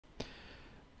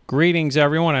Greetings,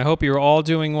 everyone. I hope you're all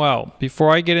doing well.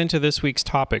 Before I get into this week's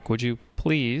topic, would you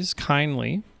please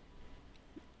kindly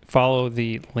follow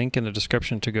the link in the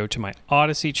description to go to my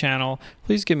Odyssey channel.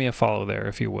 Please give me a follow there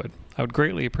if you would. I would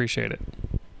greatly appreciate it.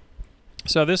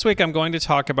 So this week I'm going to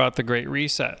talk about the Great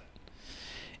Reset.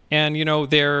 And, you know,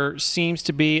 there seems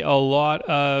to be a lot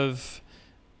of,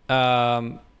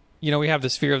 we have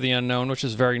this fear of the unknown, which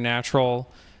is very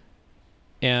natural.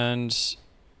 And,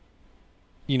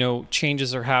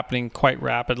 changes are happening quite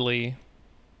rapidly.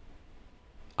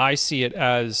 I see it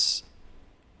as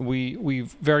we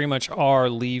very much are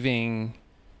leaving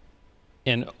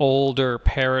an older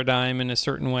paradigm in a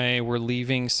certain way. We're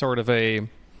leaving sort of we're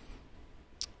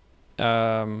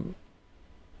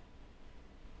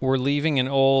leaving an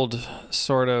old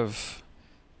sort of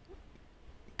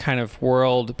kind of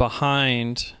world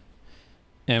behind,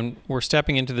 and we're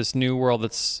stepping into this new world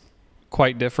that's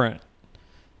quite different.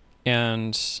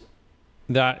 And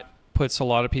that puts a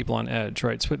lot of people on edge,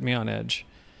 right? It's put me on edge.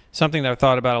 Something that I've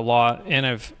thought about a lot, and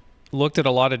I've looked at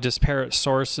a lot of disparate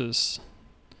sources.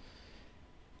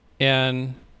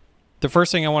 And the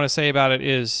first thing I want to say about it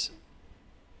is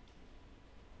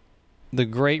the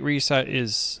Great Reset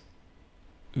is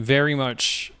very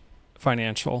much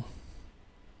financial,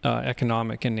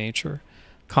 economic in nature.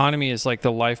 Economy is like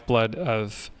the lifeblood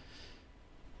of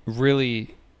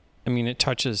really, it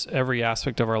touches every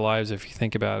aspect of our lives if you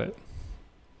think about it.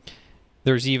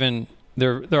 There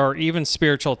are even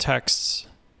spiritual texts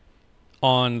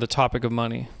on the topic of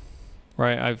money,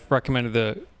 right? I've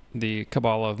recommended the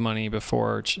Kabbalah of Money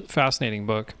before. It's a fascinating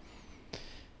book.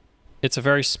 It's a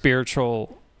very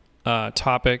spiritual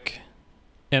topic,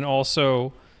 and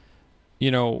also,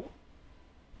 I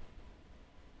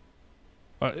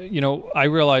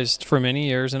realized for many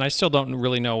years, and I still don't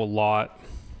really know a lot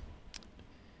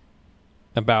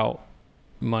about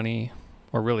money,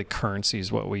 or really currency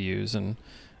is what we use, and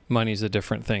money is a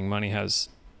different thing. Money has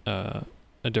a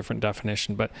different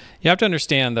definition, but you have to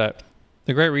understand that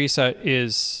the Great Reset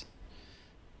is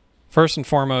first and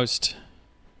foremost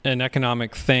an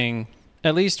economic thing,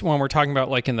 at least when we're talking about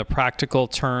like in the practical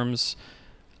terms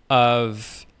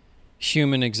of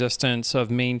human existence,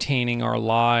 of maintaining our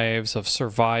lives, of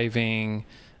surviving,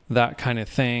 that kind of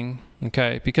thing.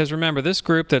 Okay, because remember, this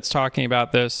group that's talking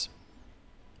about this,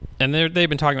 and they've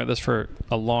been talking about this for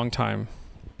a long time,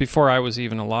 before I was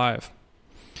even alive.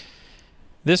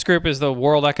 This group is the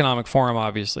World Economic Forum,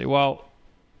 obviously. Well,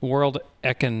 World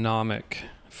Economic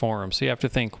Forum. So you have to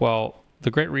think, well,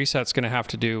 the Great Reset's going to have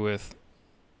to do with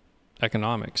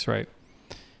economics, right?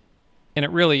 And it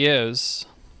really is.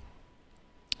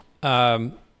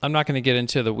 I'm not going to get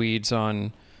into the weeds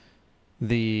on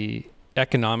the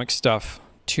economic stuff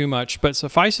too much, but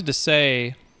suffice it to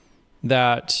say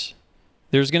that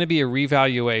there's going to be a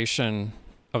revaluation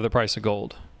of the price of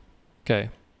gold. Okay.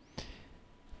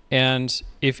 And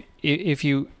if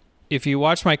you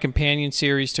watch my companion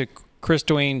series to Chris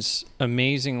Duane's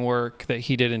amazing work that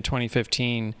he did in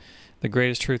 2015, The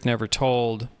Greatest Truth Never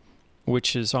Told,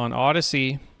 which is on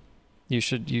Odyssey, you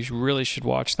really should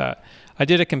watch that. I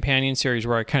did a companion series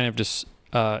where I kind of just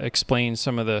explained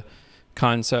some of the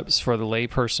concepts for the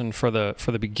layperson, for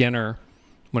the beginner,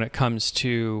 when it comes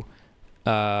to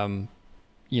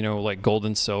like gold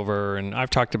and silver. And I've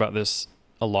talked about this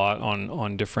a lot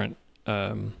on different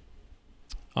on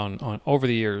over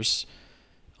the years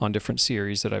on different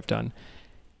series that I've done.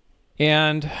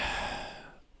 And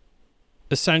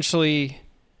essentially,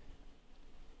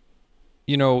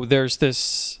 there's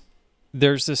this,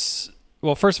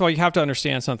 well, first of all, you have to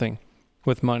understand something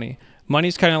with money.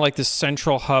 Money's kind of like this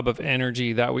central hub of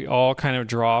energy that we all kind of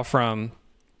draw from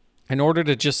in order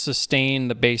to just sustain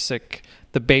the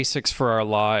basics for our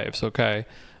lives, okay?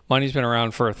 Money's been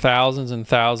around for thousands and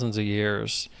thousands of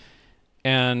years.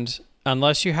 And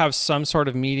unless you have some sort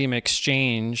of medium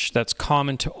exchange that's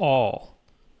common to all,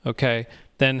 okay,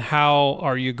 then how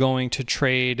are you going to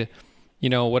trade,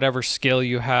 whatever skill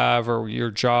you have, or your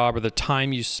job, or the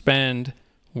time you spend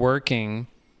working,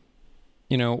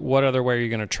 what other way are you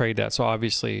going to trade that? So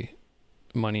obviously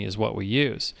money is what we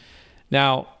use.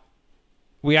 Now,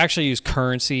 we actually use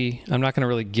currency. I'm not going to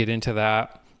really get into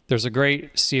that. There's a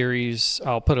great series,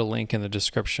 I'll put a link in the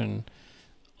description,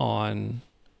 on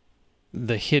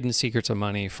The Hidden Secrets of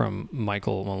Money from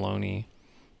Michael Maloney.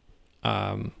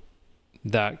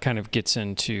 That kind of gets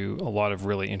into a lot of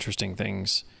really interesting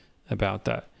things about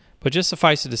that. But just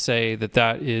suffice it to say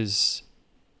that is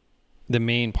the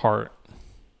main part,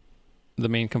 the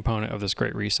main component of this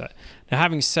Great Reset. Now,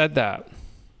 having said that,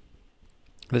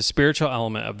 the spiritual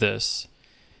element of this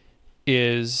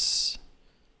is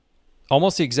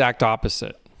almost the exact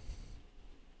opposite.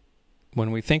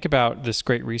 when we think about this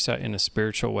great reset in a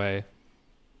spiritual way,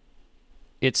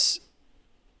 it's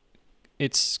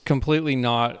completely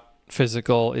not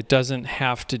physical. It doesn't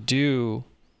have to do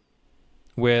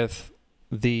with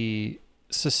the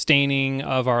sustaining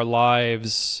of our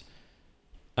lives.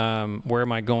 Where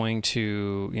am I going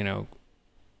to,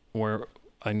 where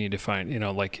I need to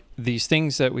find, like these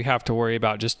things that we have to worry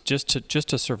about just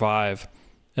to survive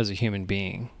as a human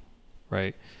being,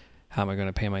 right? How am I going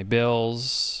to pay my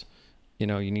bills? You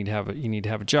need to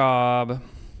have a job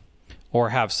or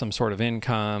have some sort of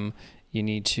income. You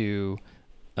need to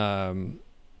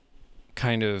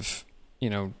kind of,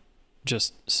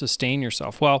 just sustain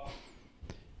yourself. Well,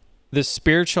 this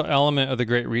spiritual element of the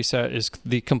Great Reset is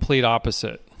the complete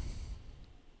opposite.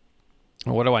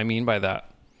 What do I mean by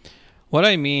that? What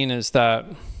I mean is that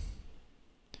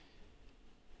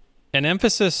an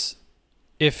emphasis,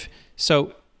 if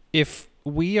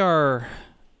we are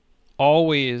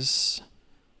always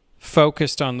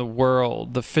focused on the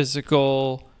world, the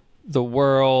physical, the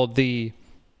world, the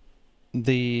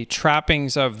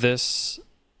trappings of this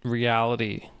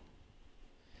reality,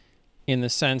 in the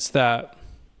sense that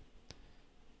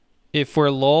if we're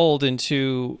lulled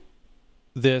into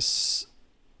this,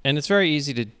 and it's very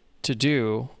easy to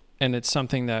do, and it's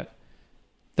something that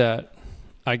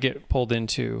I get pulled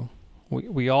into,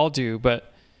 we all do,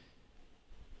 but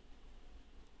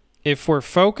if we're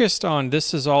focused on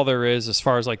this is all there is, as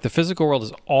far as like the physical world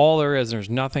is all there is, and there's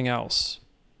nothing else,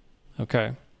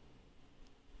 okay,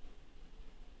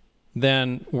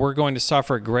 then we're going to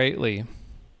suffer greatly,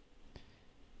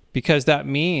 because that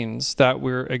means that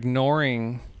we're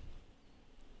ignoring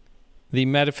the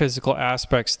metaphysical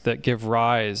aspects that give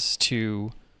rise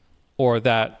to, or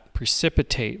that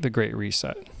precipitate the Great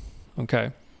Reset.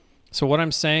 Okay, so what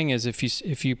I'm saying is,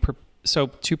 so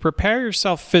to prepare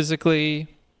yourself physically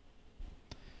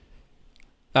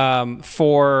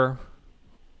for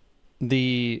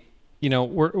the,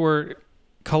 we're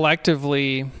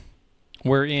collectively,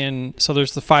 so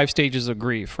there's the 5 stages of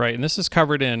grief, right? And this is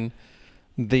covered in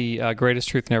the Greatest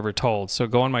Truth Never Told. So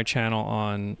go on my channel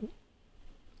on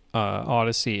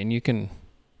Odyssey, and you can,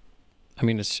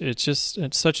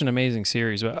 it's such an amazing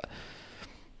series. But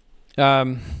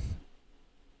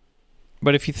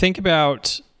if you think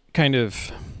about kind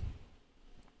of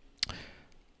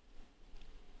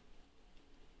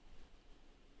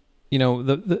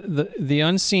the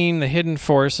unseen, the hidden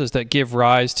forces that give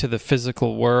rise to the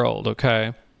physical world,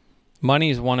 okay? Money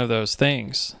is one of those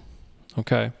things,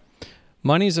 okay?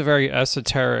 Money is a very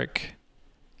esoteric,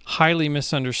 highly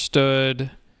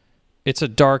misunderstood, it's a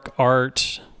dark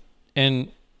art,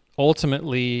 and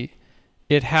ultimately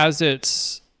it has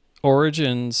its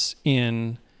origins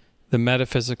in the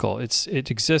metaphysical. It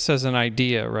exists as an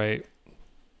idea, right?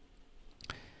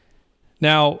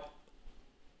 Now,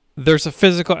 there's a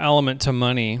physical element to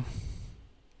money.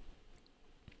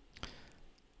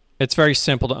 It's very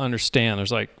simple to understand.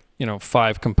 There's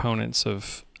 5 components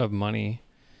of money.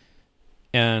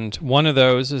 And one of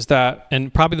those is that,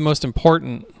 and probably the most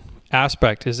important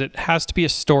aspect, is it has to be a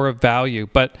store of value,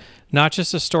 but not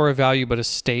just a store of value, but a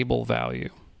stable value.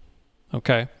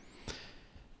 Okay?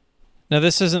 Now,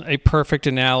 this isn't a perfect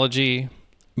analogy,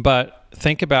 but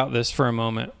think about this for a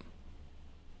moment.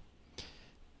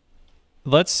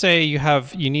 Let's say you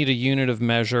need a unit of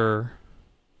measure,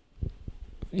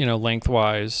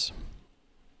 lengthwise,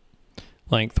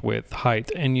 length, width, height,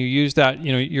 and you use that,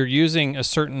 you're using a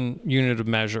certain unit of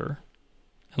measure.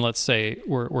 And let's say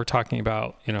we're talking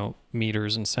about,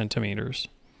 meters and centimeters.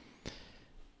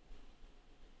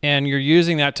 And you're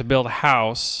using that to build a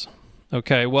house,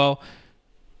 okay? Well,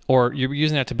 or you're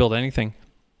using that to build anything.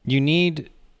 You need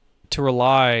to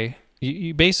rely,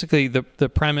 you basically, the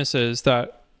premise is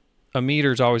that a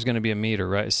meter is always going to be a meter,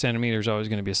 right? A centimeter is always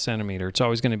going to be a centimeter. It's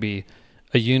always going to be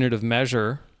a unit of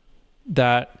measure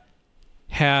that's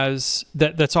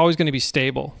always going to be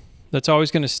stable. That's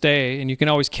always going to stay, and you can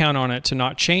always count on it to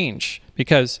not change.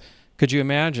 Because could you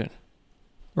imagine,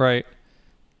 right?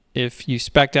 If you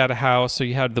spec'd out a house, so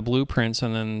you had the blueprints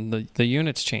and then the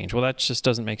units change. Well, that just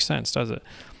doesn't make sense, does it?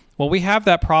 Well, we have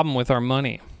that problem with our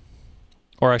money,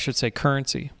 or I should say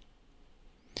currency,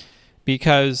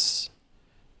 because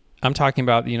I'm talking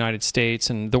about the United States,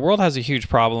 and the world has a huge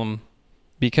problem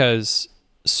because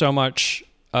so much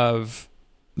of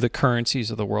the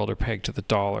currencies of the world are pegged to the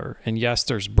dollar. And yes,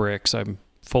 there's BRICS. I'm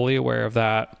fully aware of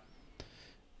that.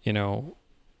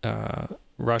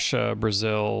 Russia,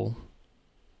 Brazil,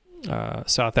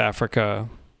 South Africa,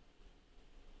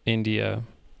 India,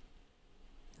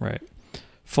 right?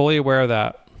 Fully aware of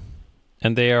that.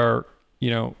 And they are,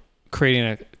 creating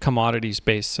a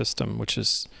commodities-based system, which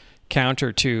is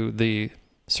counter to the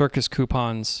circus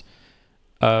coupons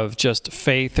of just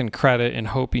faith and credit and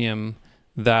hopium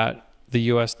that the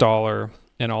US dollar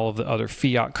and all of the other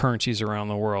fiat currencies around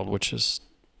the world, which is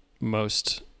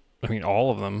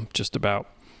all of them just about,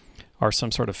 are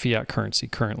some sort of fiat currency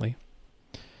currently.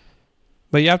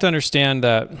 But you have to understand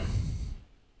that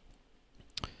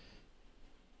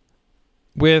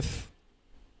when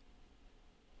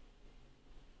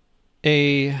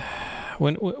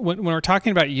we're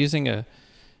talking about using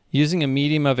a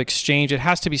medium of exchange, it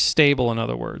has to be stable, in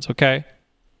other words, okay?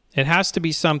 It has to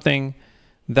be something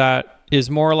that is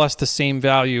more or less the same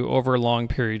value over long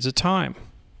periods of time,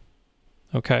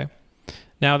 okay?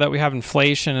 Now that we have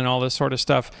inflation and all this sort of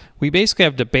stuff, we basically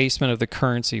have debasement of the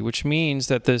currency, which means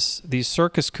that these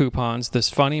circus coupons, this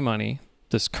funny money,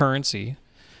 this currency,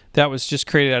 that was just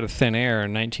created out of thin air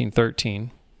in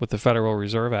 1913 with the Federal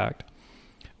Reserve Act.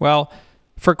 Well,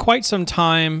 for quite some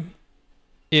time,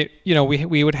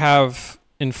 we would have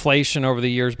inflation over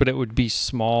the years, but it would be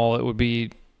small. It would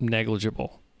be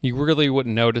negligible. You really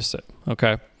wouldn't notice it,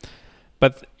 okay?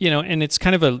 But, and it's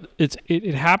kind of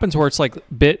it happens where it's like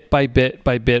bit by bit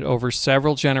by bit over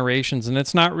several generations, and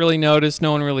it's not really noticed.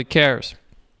 No one really cares.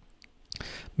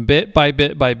 Bit by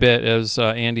bit, as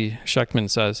Andy Schechtman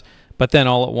says. But then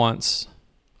all at once,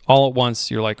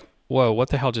 you're like, whoa, what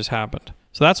the hell just happened?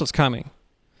 So that's what's coming.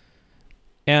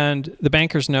 And the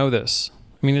bankers know this.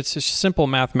 I mean, it's just simple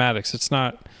mathematics. It's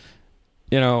not,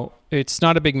 it's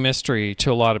not a big mystery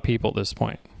to a lot of people at this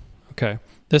point. Okay.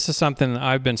 This is something that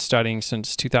I've been studying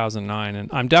since 2009, and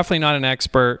I'm definitely not an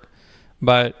expert,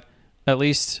 but at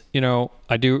least,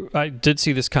 I did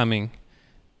see this coming.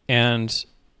 And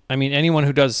I mean, anyone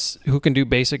who can do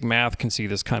basic math can see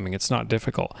this coming. It's not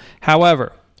difficult.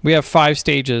 However, we have 5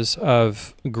 stages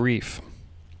of grief.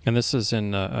 And this is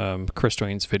in Chris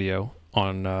Duane's video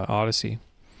on Odyssey.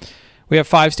 We have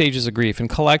 5 stages of grief, and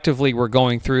collectively we're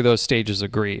going through those stages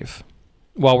of grief.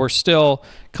 While we're still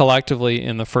collectively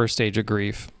in the first stage of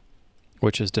grief,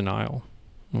 which is denial.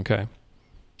 Okay.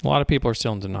 A lot of people are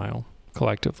still in denial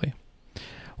collectively.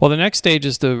 Well, the next stage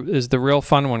is the real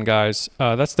fun one, guys.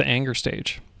 That's the anger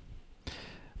stage.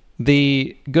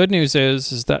 The good news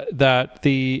is that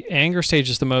the anger stage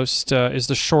is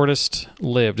the shortest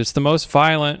lived. It's the most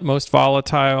violent, most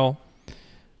volatile.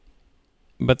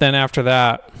 But then after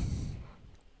that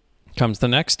comes the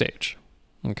next stage.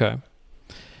 Okay.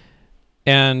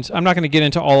 And I'm not going to get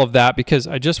into all of that because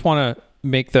I just want to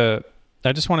make the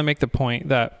point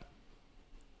that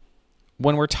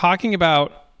when we're talking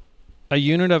about a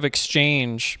unit of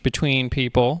exchange between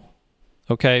people,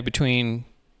 okay, between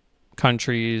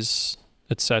countries,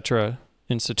 etc.,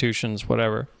 institutions,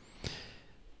 whatever,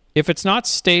 if it's not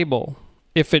stable,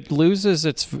 if it loses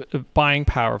its buying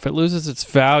power, if it loses its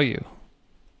value,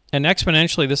 and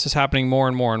exponentially this is happening more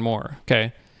and more and more,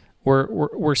 okay?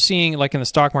 We're seeing, like in the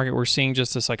stock market, we're seeing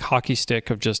just this like hockey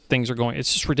stick of just things are going,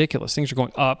 it's just ridiculous. Things are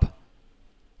going up.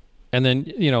 And then,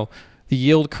 the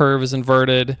yield curve is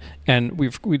inverted and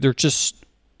they're just,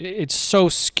 it's so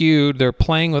skewed. They're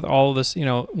playing with all of this,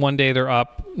 one day they're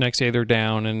up, next day they're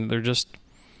down, and they're just,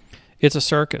 it's a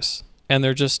circus and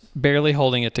they're just barely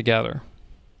holding it together.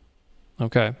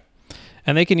 Okay.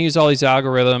 And they can use all these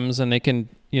algorithms and they can,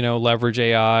 leverage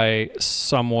AI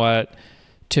somewhat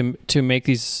to make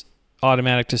these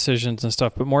automatic decisions and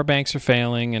stuff, but more banks are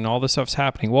failing and all this stuff's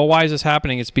happening. Well, why is this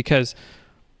happening? It's because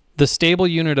the stable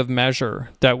unit of measure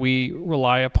that we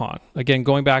rely upon, again,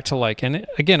 going back to and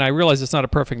again, I realize it's not a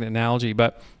perfect analogy,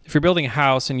 but if you're building a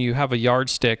house and you have a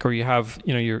yardstick or you have,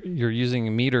 you're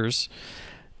using meters,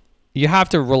 you have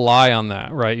to rely on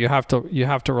that, right? You have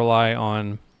to rely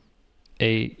on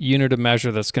a unit of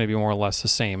measure that's going to be more or less the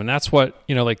same. And that's what,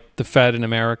 the Fed in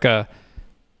America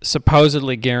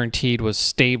supposedly guaranteed was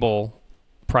stable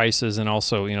prices, and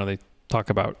also, they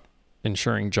talk about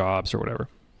ensuring jobs or whatever.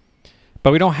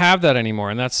 But we don't have that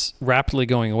anymore, and that's rapidly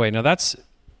going away. Now that's,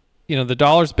 the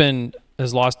dollar's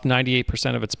has lost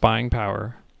 98% of its buying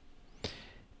power.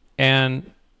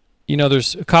 And,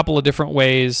 there's a couple of different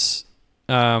ways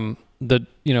this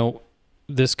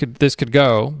could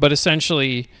go, but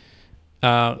essentially,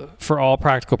 for all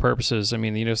practical purposes, I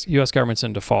mean, the U.S. government's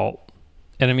in default.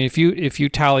 And I mean, if you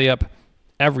tally up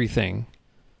everything,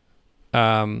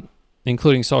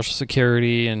 including Social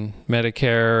Security and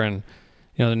Medicare and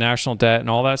the national debt and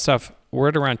all that stuff, we're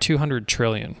at around 200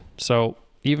 trillion. So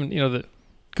even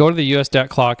go to the U.S. debt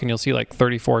clock and you'll see like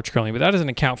 34 trillion, but that doesn't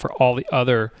account for all the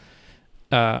other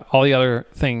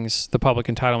things, the public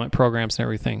entitlement programs and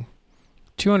everything.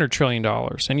 $200 trillion.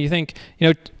 And you think,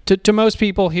 to most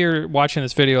people here watching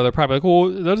this video, they're probably like, well,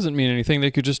 that doesn't mean anything.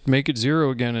 They could just make it zero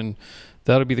again and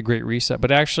that'll be the great reset.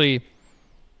 But actually,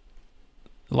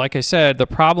 like I said, the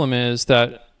problem is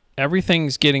that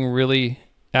everything's getting really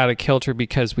out of kilter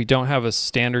because we don't have a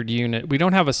standard unit. We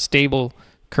don't have a stable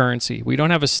currency. We don't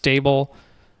have a stable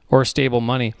or stable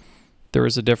money. There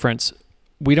is a difference.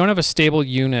 We don't have a stable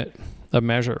unit of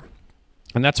measure.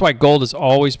 And that's why gold has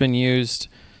always been used.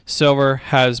 Silver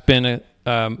has been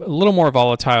a little more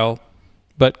volatile,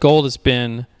 but gold has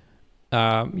been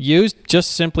used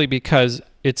just simply because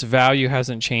its value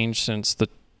hasn't changed since the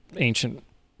ancient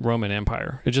Roman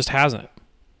Empire. It just hasn't.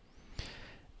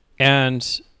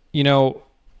 And, you know,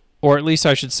 or at least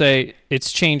I should say,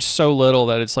 it's changed so little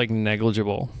that it's like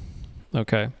negligible.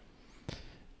 Okay.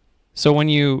 So when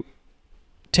you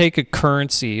take a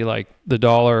currency like the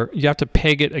dollar, you have to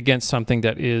peg it against something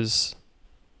that is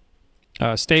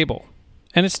stable.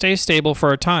 And it stays stable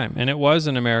for a time. And it was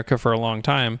in America for a long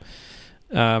time.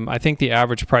 I think the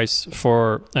average price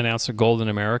for an ounce of gold in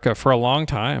America for a long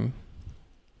time,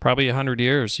 probably 100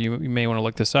 years, you may want to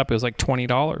look this up, it was like $20,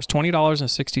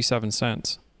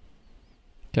 $20.67.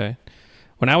 Okay.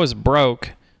 When I was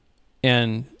broke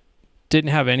and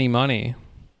didn't have any money,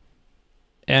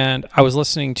 and I was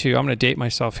listening to, I'm going to date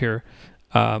myself here,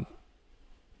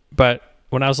 but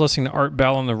when I was listening to Art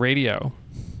Bell on the radio,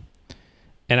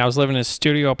 and I was living in a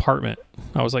studio apartment,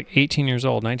 I was like 18 years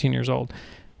old, 19 years old,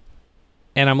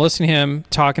 and I'm listening to him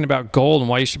talking about gold and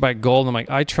why you should buy gold. And I'm like,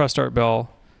 I trust Art Bell.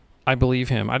 I believe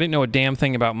him. I didn't know a damn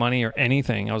thing about money or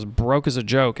anything. I was broke as a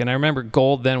joke. And I remember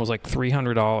gold then was like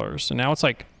 $300. And now it's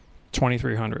like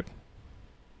 $2,300.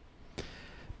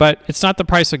 But it's not the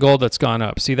price of gold that's gone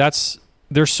up. See,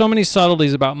 there's so many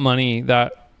subtleties about money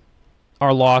that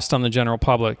are lost on the general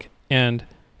public. And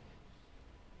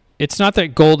it's not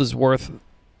that gold is worth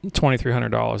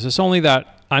 $2,300. It's only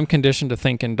that I'm conditioned to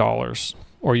think in dollars,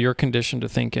 or you're conditioned to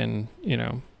think in, you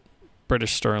know,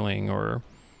 British sterling, or,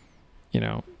 you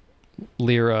know,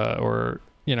 lira, or,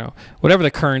 you know, whatever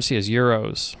the currency is,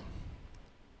 euros.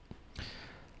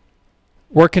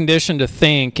 We're conditioned to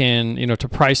think in, you know, to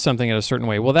price something in a certain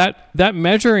way. Well, that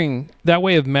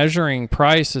way of measuring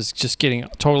price is just getting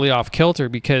totally off kilter,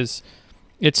 because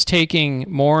it's taking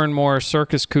more and more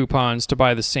circus coupons to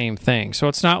buy the same thing. So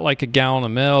it's not like a gallon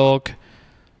of milk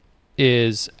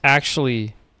is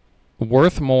actually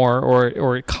worth more,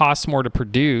 or it costs more to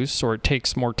produce, or it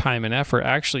takes more time and effort.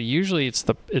 Actually, usually it's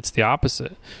the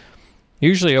opposite.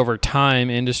 Usually over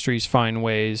time, industries find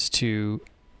ways to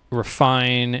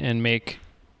refine and make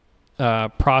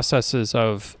processes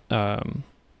of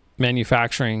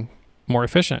manufacturing more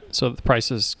efficient, so that the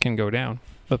prices can go down.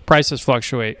 But prices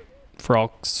fluctuate for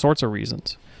all sorts of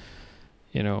reasons.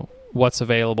 You know, what's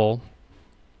available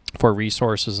for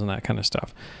resources and that kind of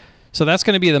stuff. So that's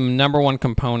going to be the number one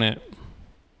component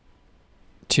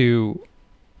to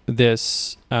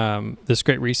this this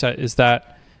great reset, is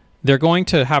that they're going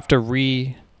to have to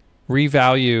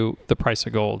revalue the price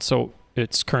of gold. So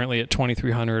it's currently at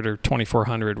 2,300 or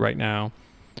 2,400 right now,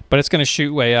 but it's going to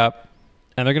shoot way up,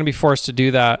 and they're going to be forced to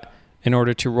do that in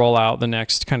order to roll out the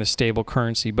next kind of stable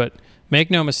currency. But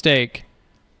make no mistake,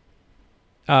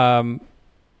 your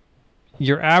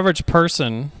average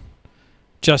person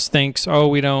just thinks, oh,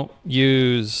 we don't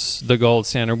use the gold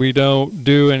standard. We don't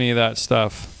do any of that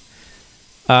stuff.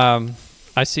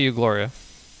 I see you, Gloria.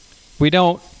 We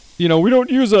don't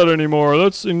use that anymore.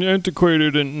 That's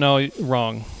antiquated. And no,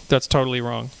 wrong. That's totally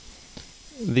wrong.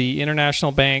 The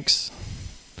international banks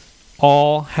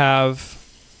all have,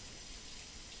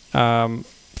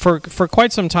 for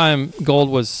quite some time, gold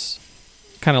was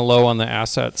kind of low on the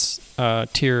assets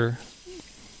tier,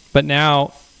 but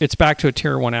now it's back to a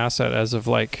tier 1 asset as of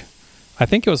like, I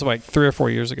think it was like 3 or 4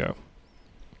 years ago.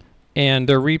 And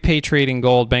they're repatriating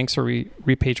gold. Banks are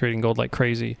repatriating gold like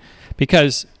crazy,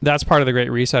 because that's part of the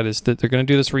Great Reset, is that they're going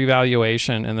to do this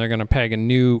revaluation, and they're going to peg a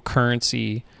new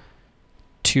currency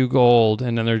to gold,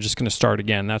 and then they're just going to start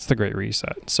again. That's the Great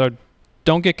Reset. So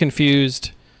don't get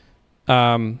confused.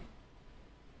 You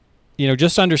know,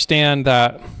 just understand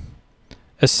that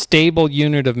a stable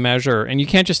unit of measure, and you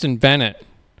can't just invent it,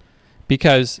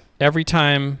 because every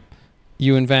time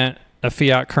you invent a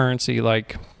fiat currency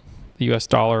like the US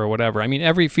dollar or whatever, I mean,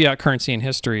 every fiat currency in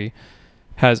history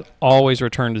has always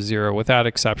returned to zero without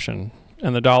exception.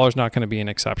 And the dollar's not going to be an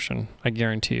exception. I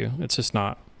guarantee you. It's just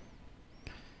not.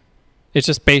 It's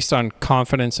just based on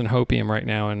confidence and hopium right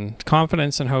now. And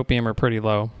confidence and hopium are pretty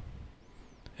low.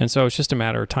 And so it's just a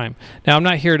matter of time. Now, I'm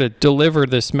not here to deliver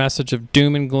this message of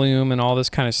doom and gloom and all this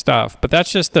kind of stuff, but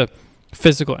that's just the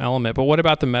physical element. But what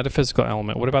about the metaphysical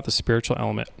element? What about the spiritual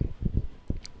element?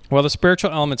 Well, the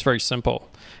spiritual element's very simple.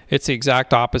 It's the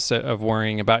exact opposite of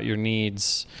worrying about your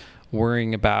needs,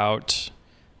 worrying about,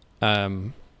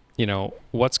 you know,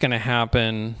 what's going to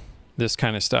happen this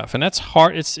kind of stuff. And that's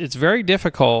hard. It's very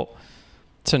difficult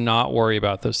to not worry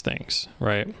about those things,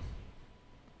 right?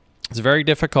 It's very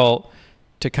difficult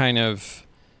to kind of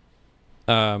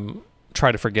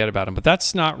try to forget about them. But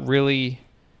that's not really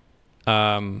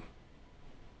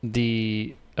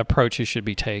the approach you should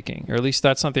be taking, or at least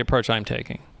that's not the approach I'm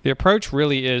taking. The approach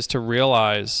really is to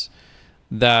realize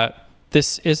that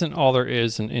this isn't all there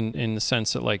is in the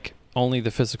sense that like only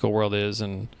the physical world is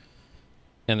and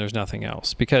there's nothing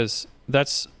else, because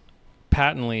that's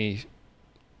patently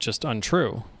just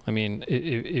untrue. I mean,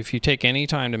 if you take any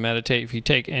time to meditate, if you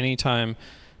take any time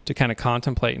to kind of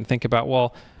contemplate and think about,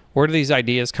 well, where do these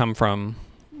ideas come from?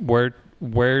 Where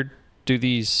do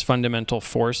these fundamental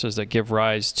forces that give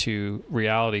rise to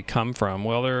reality come from?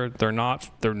 Well, they're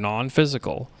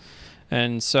non-physical.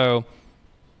 And so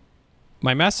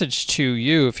my message to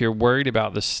you, if you're worried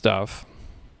about this stuff,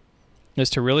 is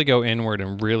to really go inward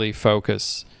and really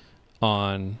focus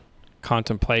on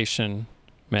contemplation,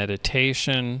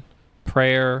 meditation,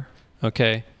 prayer,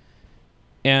 okay?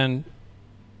 And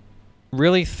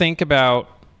really think about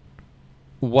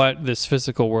what this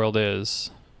physical world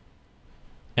is,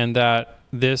 and that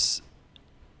this,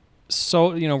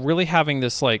 so, you know, really having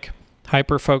this like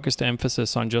hyper-focused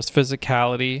emphasis on just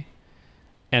physicality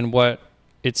and what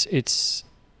it's,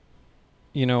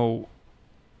 you know,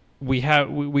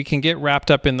 we can get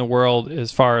wrapped up in the world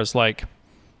as far as like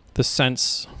the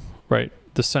sense, right?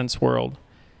 The sense world.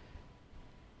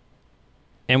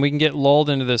 And we can get lulled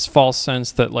into this false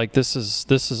sense that like this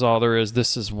is all there is,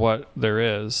 this is what there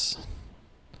is.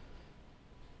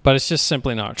 But it's just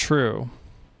simply not true.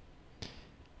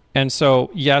 And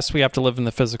so, yes, we have to live in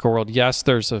the physical world. Yes,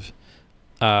 there's a,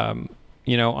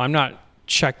 you know, I'm not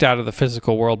checked out of the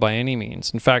physical world by any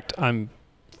means. In fact, I'm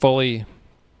fully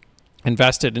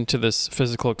invested into this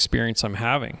physical experience I'm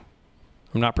having.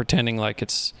 I'm not pretending like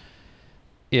it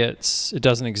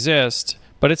doesn't exist,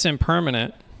 but it's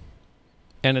impermanent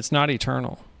and it's not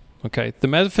eternal. Okay, the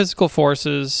metaphysical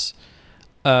forces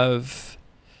of,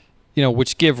 you know,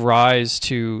 which give rise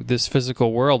to this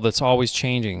physical world that's always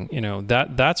changing, you know,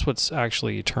 that's what's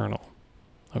actually eternal.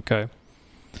 Okay,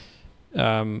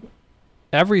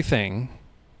 everything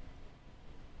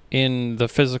in the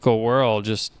physical world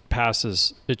just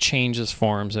passes, it changes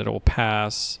forms, it will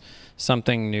pass,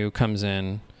 something new comes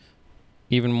in.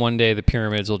 Even one day the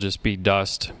pyramids will just be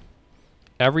dust.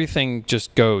 Everything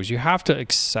just goes. You have to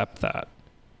accept that.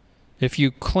 If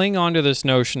you cling on to this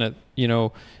notion that, you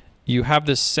know, you have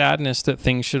this sadness that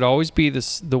things should always be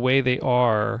the way they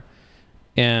are,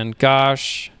 and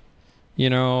gosh, you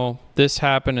know, this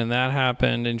happened and that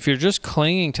happened, and if you're just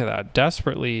clinging to that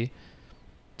desperately,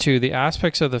 to the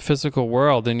aspects of the physical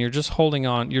world, and you're just holding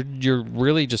on, you're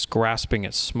really just grasping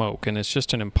at smoke, and it's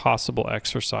just an impossible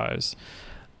exercise.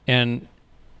 And,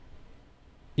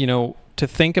 you know, to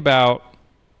think about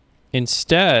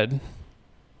instead,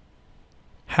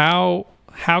 how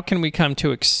can we come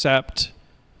to accept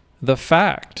the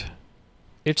fact?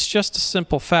 It's just a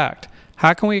simple fact.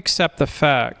 How can we accept the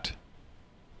fact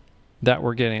that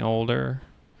we're getting older,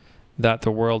 that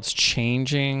the world's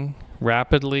changing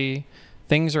rapidly?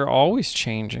 Things are always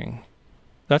changing.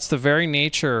 That's the very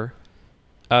nature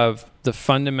of the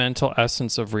fundamental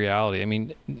essence of reality. I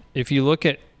mean, if you look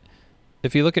at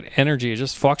energy, it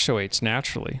just fluctuates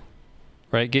naturally,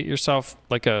 right? Get yourself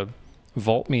like a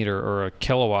voltmeter or a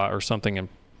kilowatt or something, and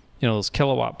you know those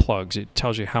kilowatt plugs. It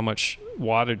tells you how much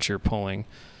wattage you're pulling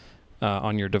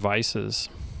on your devices.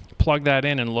 Plug that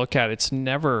in and look at it. It's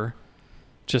never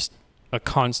just a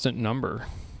constant number.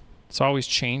 It's always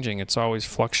changing. It's always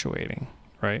fluctuating,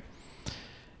 right?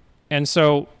 And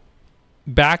so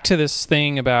back to this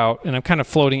thing about, and I'm kind of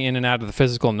floating in and out of the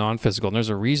physical and non-physical, and there's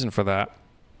a reason for that.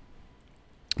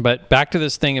 But back to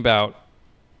this thing about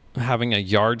having a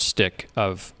yardstick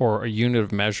of, or a unit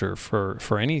of measure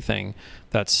for anything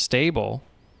that's stable.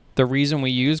 The reason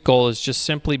we use gold is just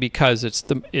simply because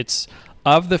it's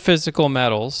of the physical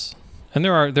metals, and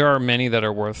there are many that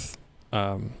are worth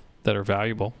that are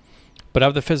valuable, but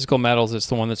of the physical metals, it's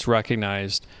the one that's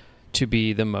recognized to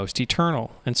be the most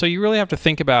eternal. And so you really have to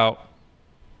think about,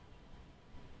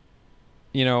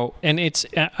 you know, and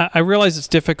I realize it's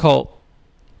difficult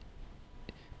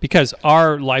because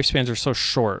our lifespans are so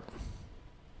short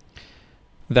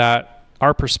that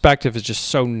our perspective is just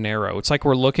so narrow. It's like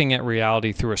we're looking at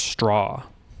reality through a straw.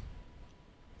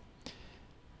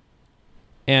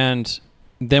 And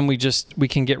then we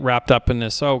can get wrapped up in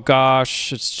this, oh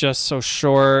gosh, it's just so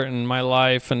short in my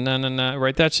life, and no,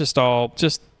 right? That's just all,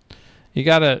 just, you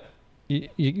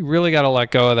really gotta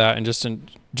let go of that and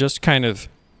just kind of,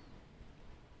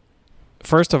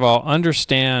 first of all,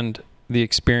 understand the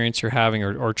experience you're having,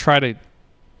 or try to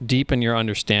deepen your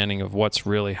understanding of what's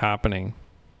really happening.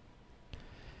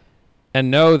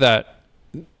 And know that,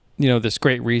 this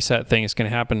great reset thing is going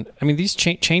to happen. I mean, these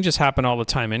changes happen all the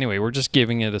time anyway. We're just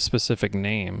giving it a specific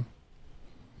name.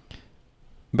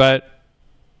 But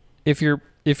if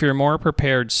you're more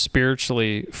prepared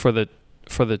spiritually for the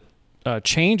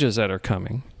changes that are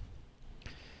coming,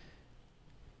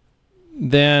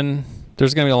 then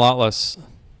there's going to be a lot less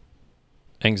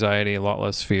anxiety, a lot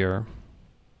less fear.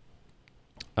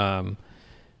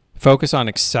 Focus on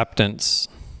acceptance.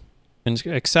 And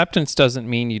acceptance doesn't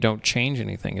mean you don't change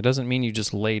anything. It doesn't mean you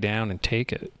just lay down and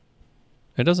take it.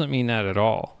 It doesn't mean that at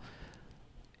all.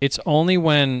 It's only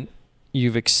when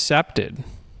you've accepted.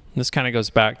 This kind of goes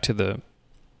back to the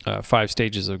 5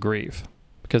 stages of grief,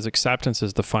 because acceptance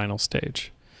is the final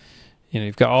stage.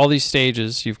 You've got all these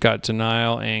stages. You've got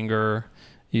denial, anger.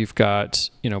 You've got,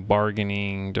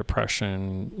 bargaining,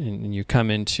 depression, and you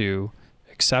come into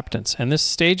acceptance. And this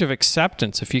stage of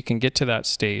acceptance, if you can get to that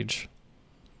stage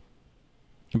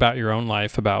about your own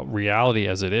life, about reality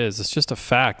as it is, it's just a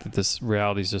fact that this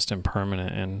reality is just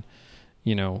impermanent. And,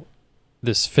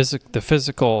 there's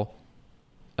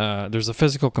a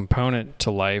physical component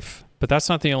to life, but that's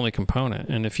not the only component.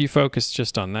 And if you focus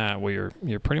just on that, well,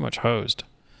 you're pretty much hosed.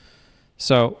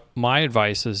 So my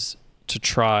advice is to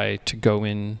try to go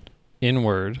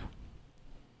inward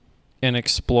and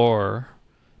explore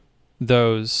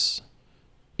those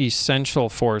essential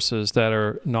forces that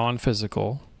are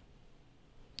non-physical,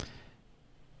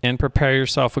 and prepare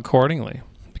yourself accordingly,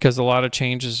 because a lot of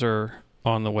changes are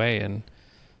on the way. And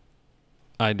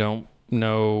I don't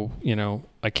know,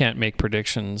 I can't make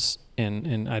predictions,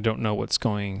 and I don't know what's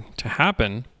going to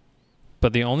happen.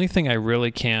 But the only thing I really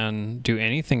can do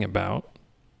anything about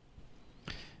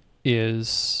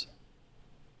is,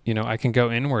 I can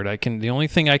go inward. The only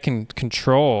thing I can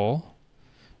control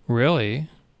really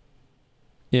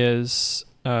is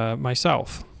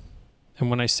myself. And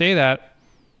when I say that,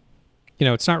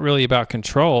 it's not really about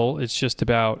control. It's just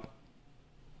about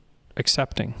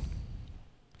accepting.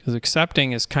 Because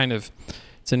accepting is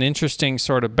it's an interesting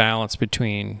sort of balance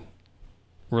between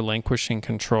relinquishing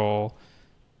control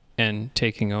and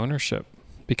taking ownership.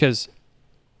 Because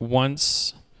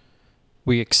once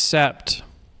we accept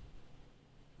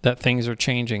that things are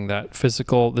changing, that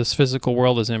this physical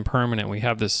world is impermanent, we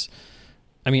have this,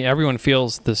 everyone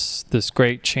feels this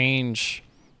great change,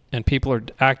 and people are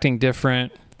acting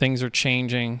different, things are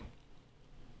changing.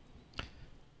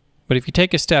 But if you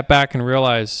take a step back and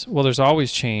realize, well, there's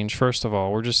always change, first of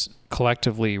all, we're just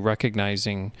collectively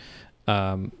recognizing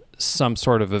some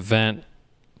sort of event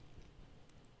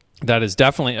that is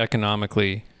definitely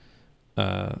economically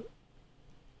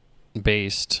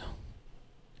based.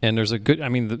 And there's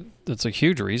that's a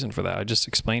huge reason for that. I just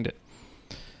explained it.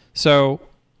 So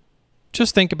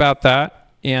just think about that.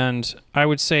 And I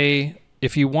would say,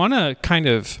 if you want to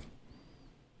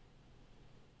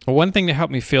one thing to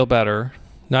help me feel better,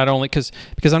 not only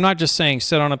because I'm not just saying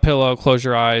sit on a pillow, close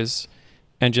your eyes,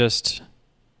 and just,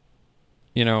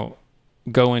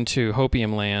 go into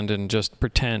hopium land and just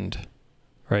pretend,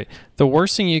 right? The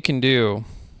worst thing you can do,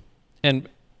 and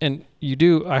you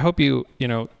do, I hope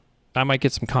I might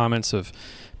get some comments of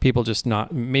people just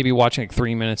not, maybe watching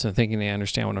 3 minutes and thinking they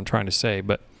understand what I'm trying to say,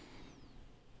 but,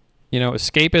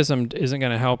 escapism isn't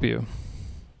going to help you.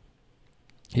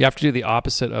 You have to do the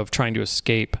opposite of trying to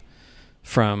escape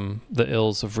from the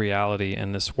ills of reality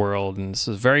in this world. And this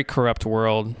is a very corrupt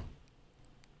world.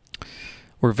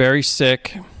 We're very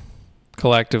sick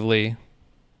collectively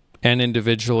and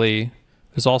individually.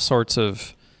 There's all sorts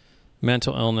of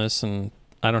mental illness, and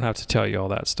I don't have to tell you all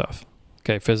that stuff.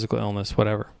 Okay, physical illness,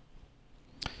 whatever.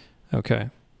 Okay.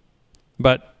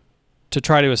 But to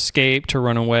try to escape, to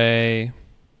run away,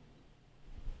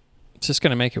 it's just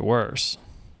going to make it worse.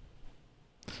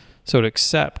 So to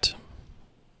accept,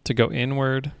 to go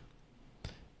inward,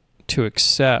 to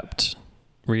accept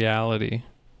reality,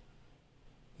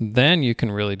 then you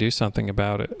can really do something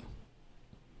about it.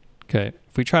 Okay,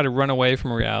 if we try to run away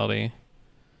from reality,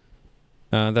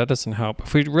 that doesn't help.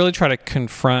 If we really try to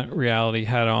confront reality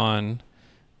head on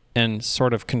and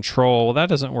sort of control, well, that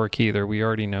doesn't work either. We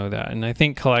already know that. And I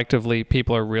think collectively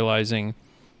people are realizing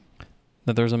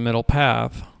that there's a middle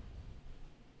path,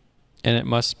 and it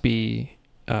must be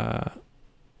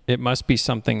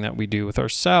something that we do with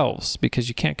ourselves, because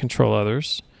you can't control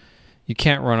others. You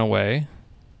can't run away.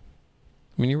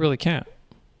 You really can't.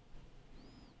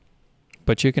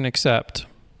 But you can accept.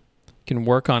 You can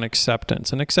work on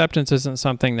acceptance. And acceptance isn't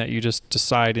something that you just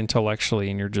decide intellectually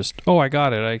and you're just, oh, I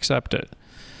got it, I accept it.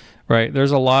 Right?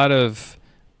 There's a lot of,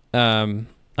 I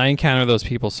encounter those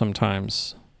people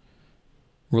sometimes,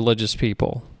 religious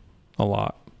people, a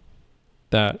lot.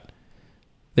 that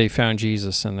they found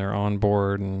Jesus and they're on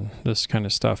board and this kind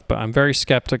of stuff. But I'm very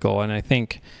skeptical, and I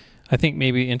think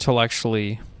maybe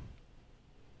intellectually,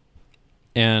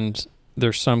 and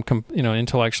there's some,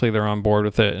 intellectually they're on board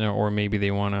with it, or maybe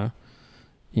they want to,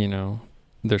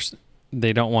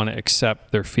 they don't want to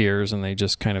accept their fears, and they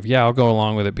just kind of, I'll go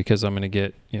along with it because I'm going to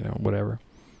get, whatever.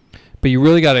 But you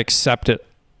really got to accept it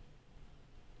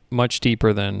much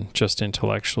deeper than just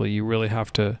intellectually. You really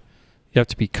have to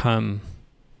become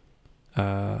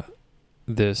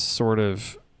this sort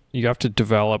of, you have to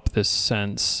develop this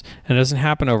sense, and it doesn't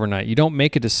happen overnight. You don't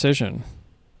make a decision.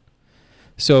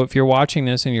 So if you're watching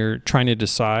this and you're trying to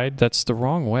decide, that's the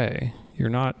wrong way.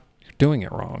 You're doing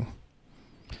it wrong.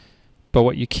 But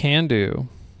what you can do,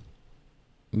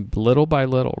 little by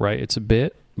little, right? It's a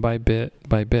bit by bit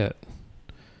by bit.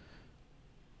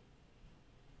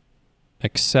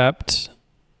 Accept,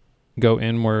 go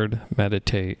inward,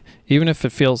 meditate. Even if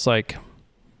it feels like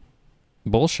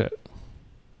bullshit,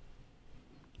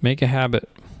 make a habit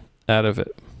out of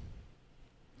it.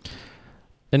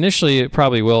 Initially, it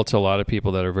probably will to a lot of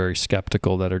people that are very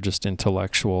skeptical, that are just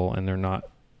intellectual, and they're not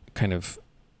kind of,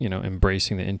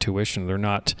 embracing the intuition. They're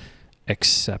not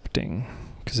accepting.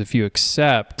 Because if you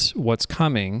accept what's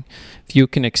coming, if you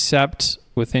can accept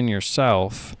within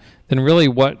yourself, then really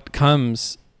what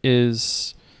comes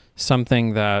is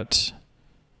something that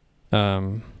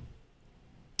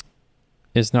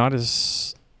is not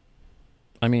as,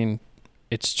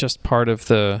 it's just part of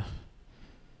the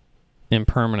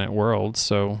impermanent world.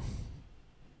 So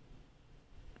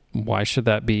why should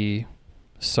that be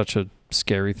such a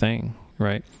scary thing,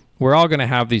 right? We're all going to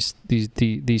have these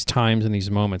times and these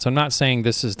moments. I'm not saying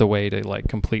this is the way to like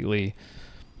completely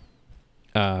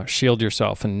shield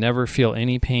yourself and never feel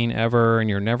any pain ever, and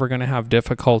you're never going to have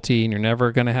difficulty, and you're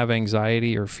never going to have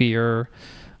anxiety or fear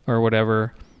or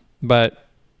whatever, but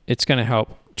it's going to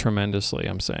help tremendously,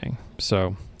 I'm saying.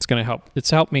 So it's going to help.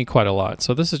 It's helped me quite a lot.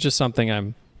 So this is just something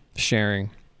I'm sharing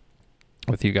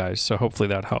with you guys. So hopefully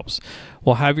that helps.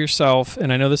 Well, have yourself,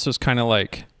 and I know this was kind of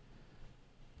like,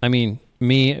 me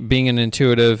being an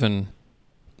intuitive and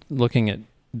looking at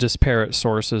disparate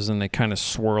sources, and they kind of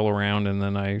swirl around, and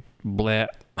then I bleh.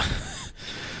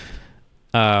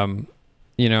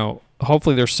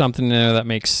 Hopefully there's something there that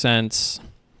makes sense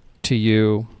to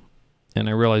you. And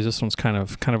I realize this one's kind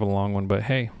of a long one, but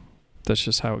hey, that's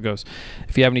just how it goes.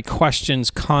 If you have any questions,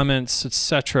 comments,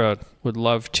 etc., would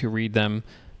love to read them.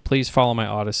 Please follow my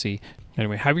Odyssey.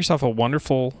 Anyway, have yourself a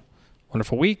wonderful,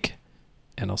 wonderful week,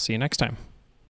 and I'll see you next time.